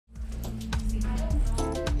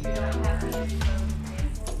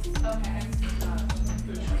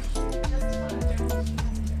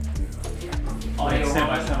Oh, yeah,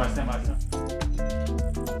 stand by.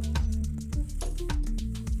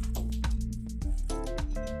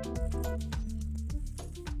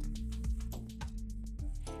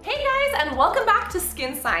 Hey guys, and welcome back to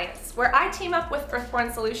Skin Science, where I team up with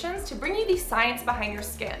Earthborn Solutions to bring you the science behind your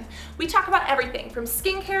skin. We talk about everything from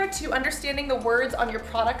skincare to understanding the words on your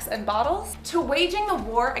products and bottles to waging the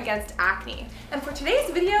war against acne. And for today's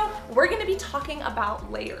video, we're going to be talking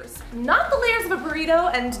about layers. Not the layers of a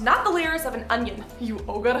burrito and not the layers of an onion, you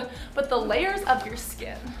ogre, but the layers of your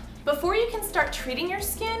skin. Before you can start treating your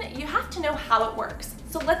skin, you have to know how it works.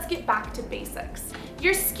 So let's get back to basics.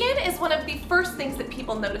 Your skin is one of the first things that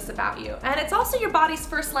people notice about you, and it's also your body's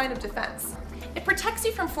first line of defense. It protects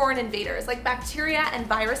you from foreign invaders like bacteria and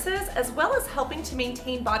viruses, as well as helping to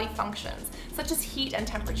maintain body functions, such as heat and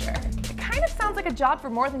temperature. It kind of sounds like a job for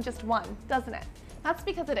more than just one, doesn't it? That's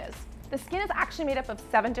because it is. The skin is actually made up of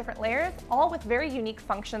 7 different layers, all with very unique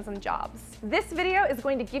functions and jobs. This video is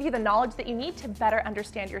going to give you the knowledge that you need to better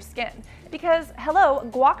understand your skin. Because, hello,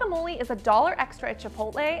 guacamole is $1 extra at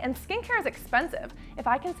Chipotle, and skincare is expensive. If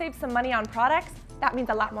I can save some money on products, that means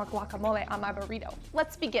a lot more guacamole on my burrito.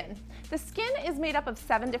 Let's begin. The skin is made up of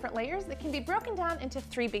 7 different layers that can be broken down into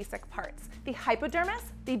 3 basic parts: the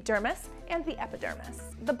hypodermis, the dermis, and the epidermis.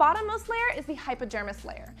 The bottommost layer is the hypodermis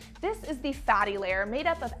layer. This is the fatty layer made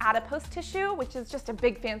up of adipose tissue, which is just a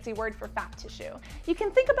big fancy word for fat tissue. You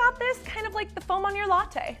can think about this kind of like the foam on your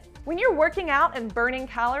latte. When you're working out and burning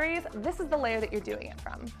calories, this is the layer that you're doing it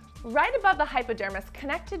from. Right above the hypodermis,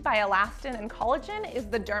 connected by elastin and collagen, is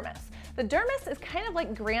the dermis. The dermis is kind of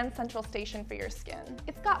like Grand Central Station for your skin.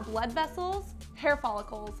 It's got blood vessels, hair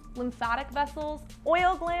follicles, lymphatic vessels,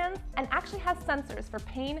 oil glands, and actually has sensors for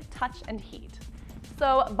pain, touch, and heat.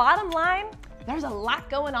 So bottom line, there's a lot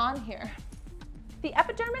going on here. The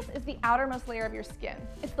epidermis is the outermost layer of your skin.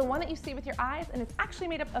 It's the one that you see with your eyes, and it's actually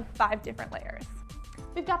made up of 5 different layers.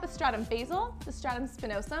 We've got the stratum basal, the stratum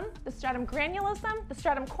spinosum, the stratum granulosum, the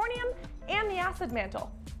stratum corneum, and the acid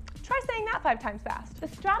mantle. Try saying that 5 times fast. The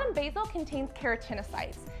stratum basal contains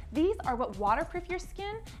keratinocytes. These are what waterproof your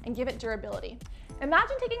skin and give it durability.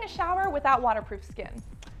 Imagine taking a shower without waterproof skin.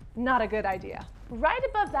 Not a good idea. Right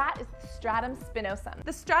above that is the stratum spinosum.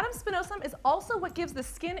 The stratum spinosum is also what gives the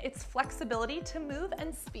skin its flexibility to move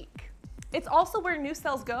and speak. It's also where new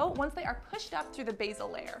cells go once they are pushed up through the basal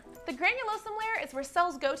layer. The granulosum layer is where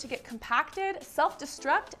cells go to get compacted,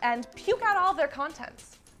 self-destruct, and puke out all of their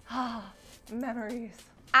contents. Ah, memories.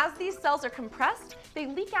 As these cells are compressed, they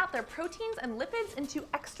leak out their proteins and lipids into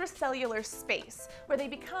extracellular space, where they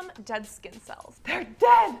become dead skin cells. They're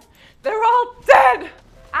dead! They're all dead!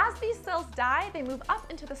 As these cells die, they move up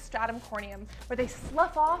into the stratum corneum, where they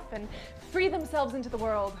slough off and free themselves into the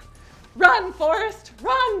world. Run, Forrest,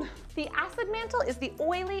 run! The acid mantle is the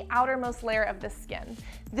oily outermost layer of the skin.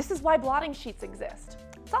 This is why blotting sheets exist.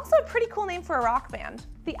 It's also a pretty cool name for a rock band.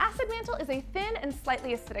 The acid mantle is a thin and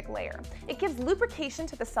slightly acidic layer. It gives lubrication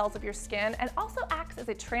to the cells of your skin and also acts as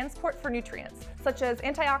a transport for nutrients, such as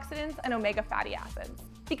antioxidants and omega fatty acids.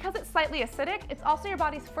 Because it's slightly acidic, it's also your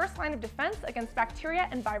body's first line of defense against bacteria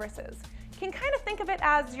and viruses. You can kind of think of it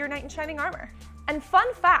as your knight in shining armor. And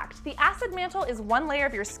fun fact, the acid mantle is one layer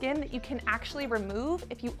of your skin that you can actually remove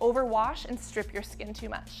if you overwash and strip your skin too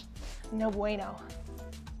much. No bueno.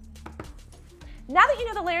 Now that you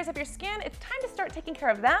know the layers of your skin, it's time to start taking care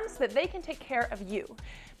of them so that they can take care of you.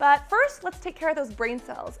 But first, let's take care of those brain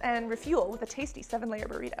cells and refuel with a tasty 7-layer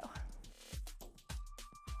burrito.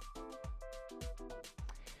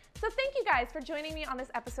 So thank you guys for joining me on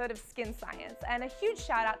this episode of Skin Science, and a huge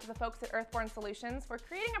shout out to the folks at Earthborn Solutions for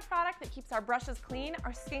creating a product that keeps our brushes clean,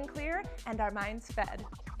 our skin clear, and our minds fed.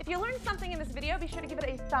 If you learned something in this video, be sure to give it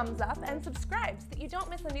a thumbs up and subscribe so that you don't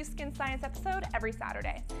miss a new Skin Science episode every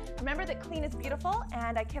Saturday. Remember that clean is beautiful,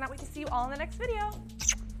 and I cannot wait to see you all in the next video.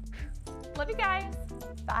 Love you guys.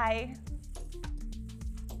 Bye.